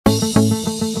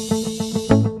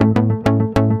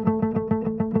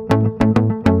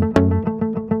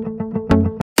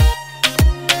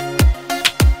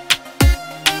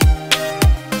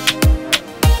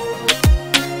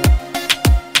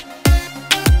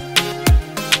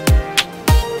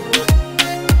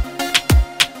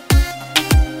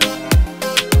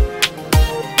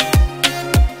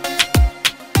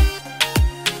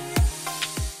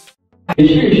你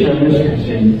是什么属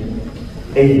性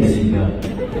 ？ADC 的，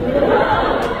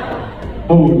不，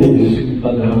你是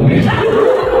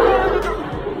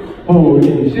不，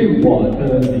你是我的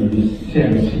理想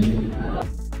型。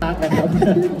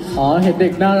อ๋อเห็นเด็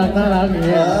กน่ารักอย่างเ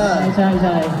งี้ยใ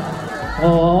ช่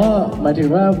อ๋อหมายถึง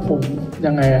ว่าผม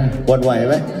ยังไงอะวันไหวไ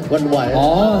หมวันไหวอ๋อ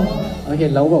เห็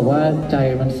นแล้วแบบว่าใจ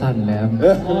มันสั่นแล้ว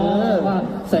ว่า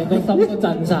成個心都震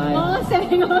晒成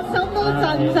個心都震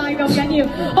晒咁緊要。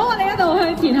好，我哋一路向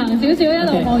前行少少，一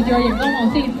路望住個熒光幕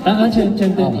先。เชิ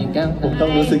ญ對而家ผมต้อง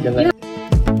รู้สึกยังไง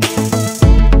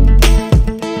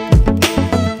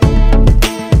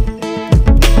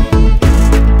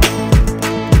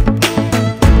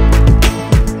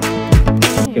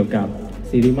เกี่ยวกับ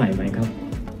ซีรีส์ใหม่ไหมครับ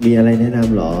มีอะไรแนะน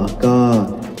ำหรอก็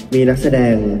มีนักแสด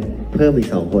งเพิ่มอีก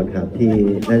2 คนครับที่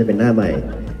น่าจะเป็นหน้าใหม่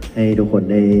ให้ทุกคน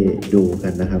ได้ดูกั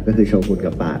นนะครับก็คือโชกุน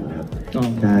กับปานครับ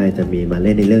ใช่จะมีมาเ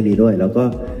ล่นในเรื่องนี้ด้วยแล้วก็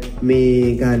มี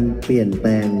การเปลี่ยนแป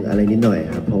ลงอะไรนิดหน่อย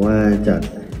ครับเพราะว่าจาก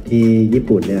ที่ญี่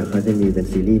ปุ่นเนี่ยเขาจะมีเป็น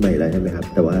ซีรีส์ใหม่แล้วใช่ไหมครับ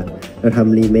แต่ว่าเราท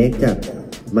ำรีเมคจาก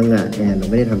มังงะแทนเรา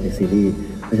ไม่ได้ทำเป็นซีรีส์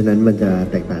เพราะฉะนั้นมันจะ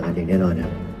แตกต่างกันอย่างแน่นอนครั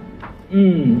บ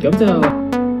咁就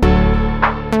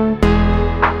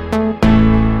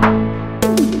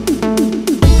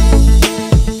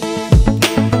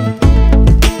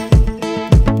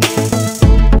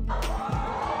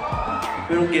ไ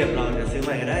ม่ต้องเก็บเราจะซื้อให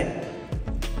ม่ก็ได้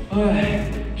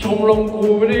ชมรมกู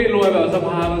ไม่ได้รวยแบบสภ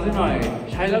ามาสักหน่อย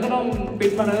ใช้แล้วก็ต้องปิ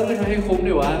ดมันแล้วก็ใช้ให้คุ้ม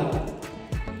ดิวะ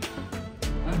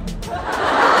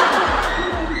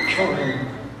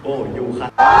โอ้ยูค่ะ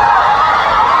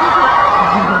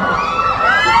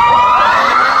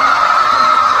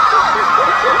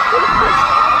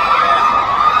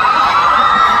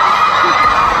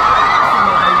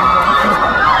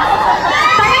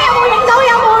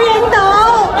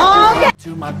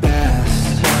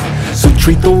So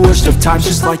treat the worst of times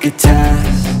just like a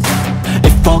test.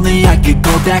 If only I could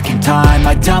go back in time,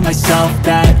 I'd tell myself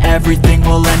that everything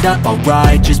will end up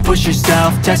alright. Just push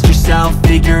yourself, test yourself,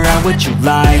 figure out what you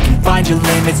like, and find your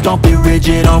limits, don't be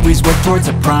rigid, always work towards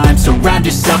a prime. Surround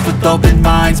yourself with open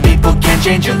minds, people can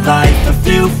change your life. A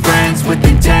few friends with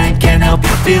intent can help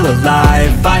you feel alive.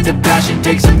 Find a passion,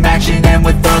 take some action, and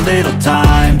with a little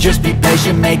time, just be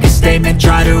patient, make a statement,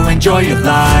 try to enjoy your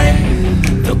life.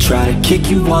 They'll try to kick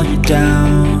you while you're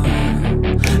down.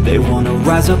 They wanna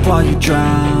rise up while you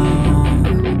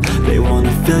drown. They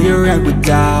wanna fill your head with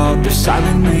doubt. They're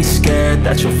silently scared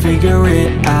that you'll figure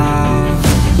it out.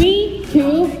 3,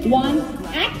 2, 1,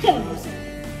 action!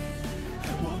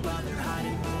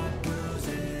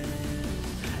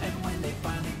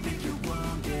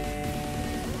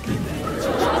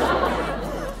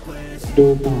 Do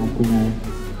ปากกูไง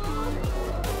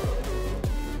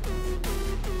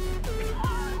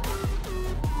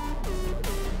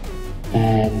แอ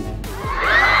น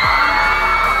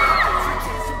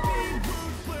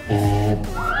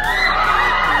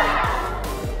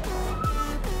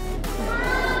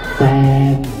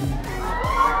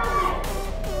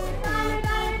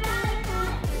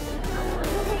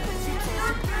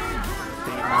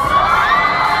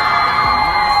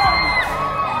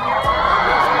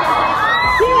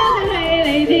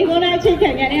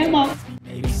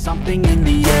Something in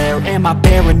the air, am I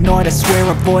paranoid? I swear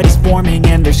a void is forming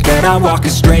and they're scared. I walk a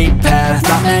straight path,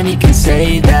 not many can say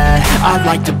that. I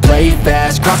like to play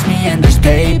fast, cross me and there's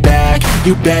payback.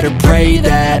 You better pray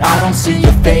that I don't see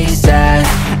your face at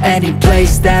any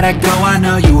place that I go. I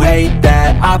know you hate that.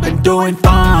 I've been doing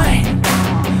fine,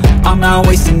 I'm not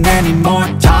wasting any more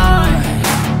time.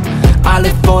 I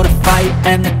live for the fight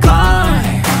and the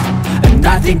climb, and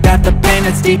I think that the pain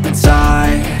that's deep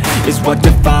inside is what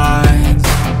defines.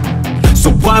 So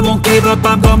I won't give up,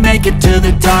 I'm gonna make it to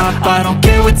the top. I don't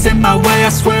care what's in my way,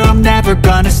 I swear I'm never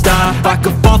gonna stop. I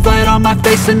could fall flat on my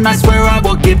face and I swear I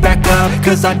will get back up,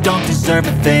 cause I don't deserve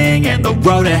a thing and the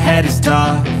road ahead is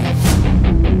tough.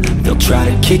 They'll try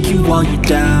to kick you while you're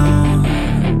down.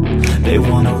 They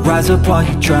wanna rise up while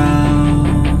you drown.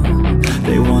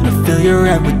 They wanna fill your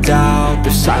head with doubt.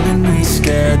 They're silently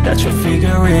scared that you'll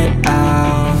figure it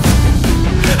out.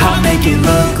 I'll make it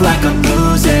look like I'm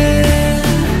losing,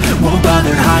 won't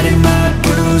bother hiding my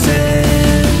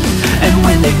bruises. And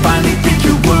when they finally think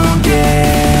you're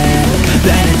wounded,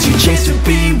 then it's your chance to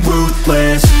be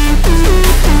ruthless.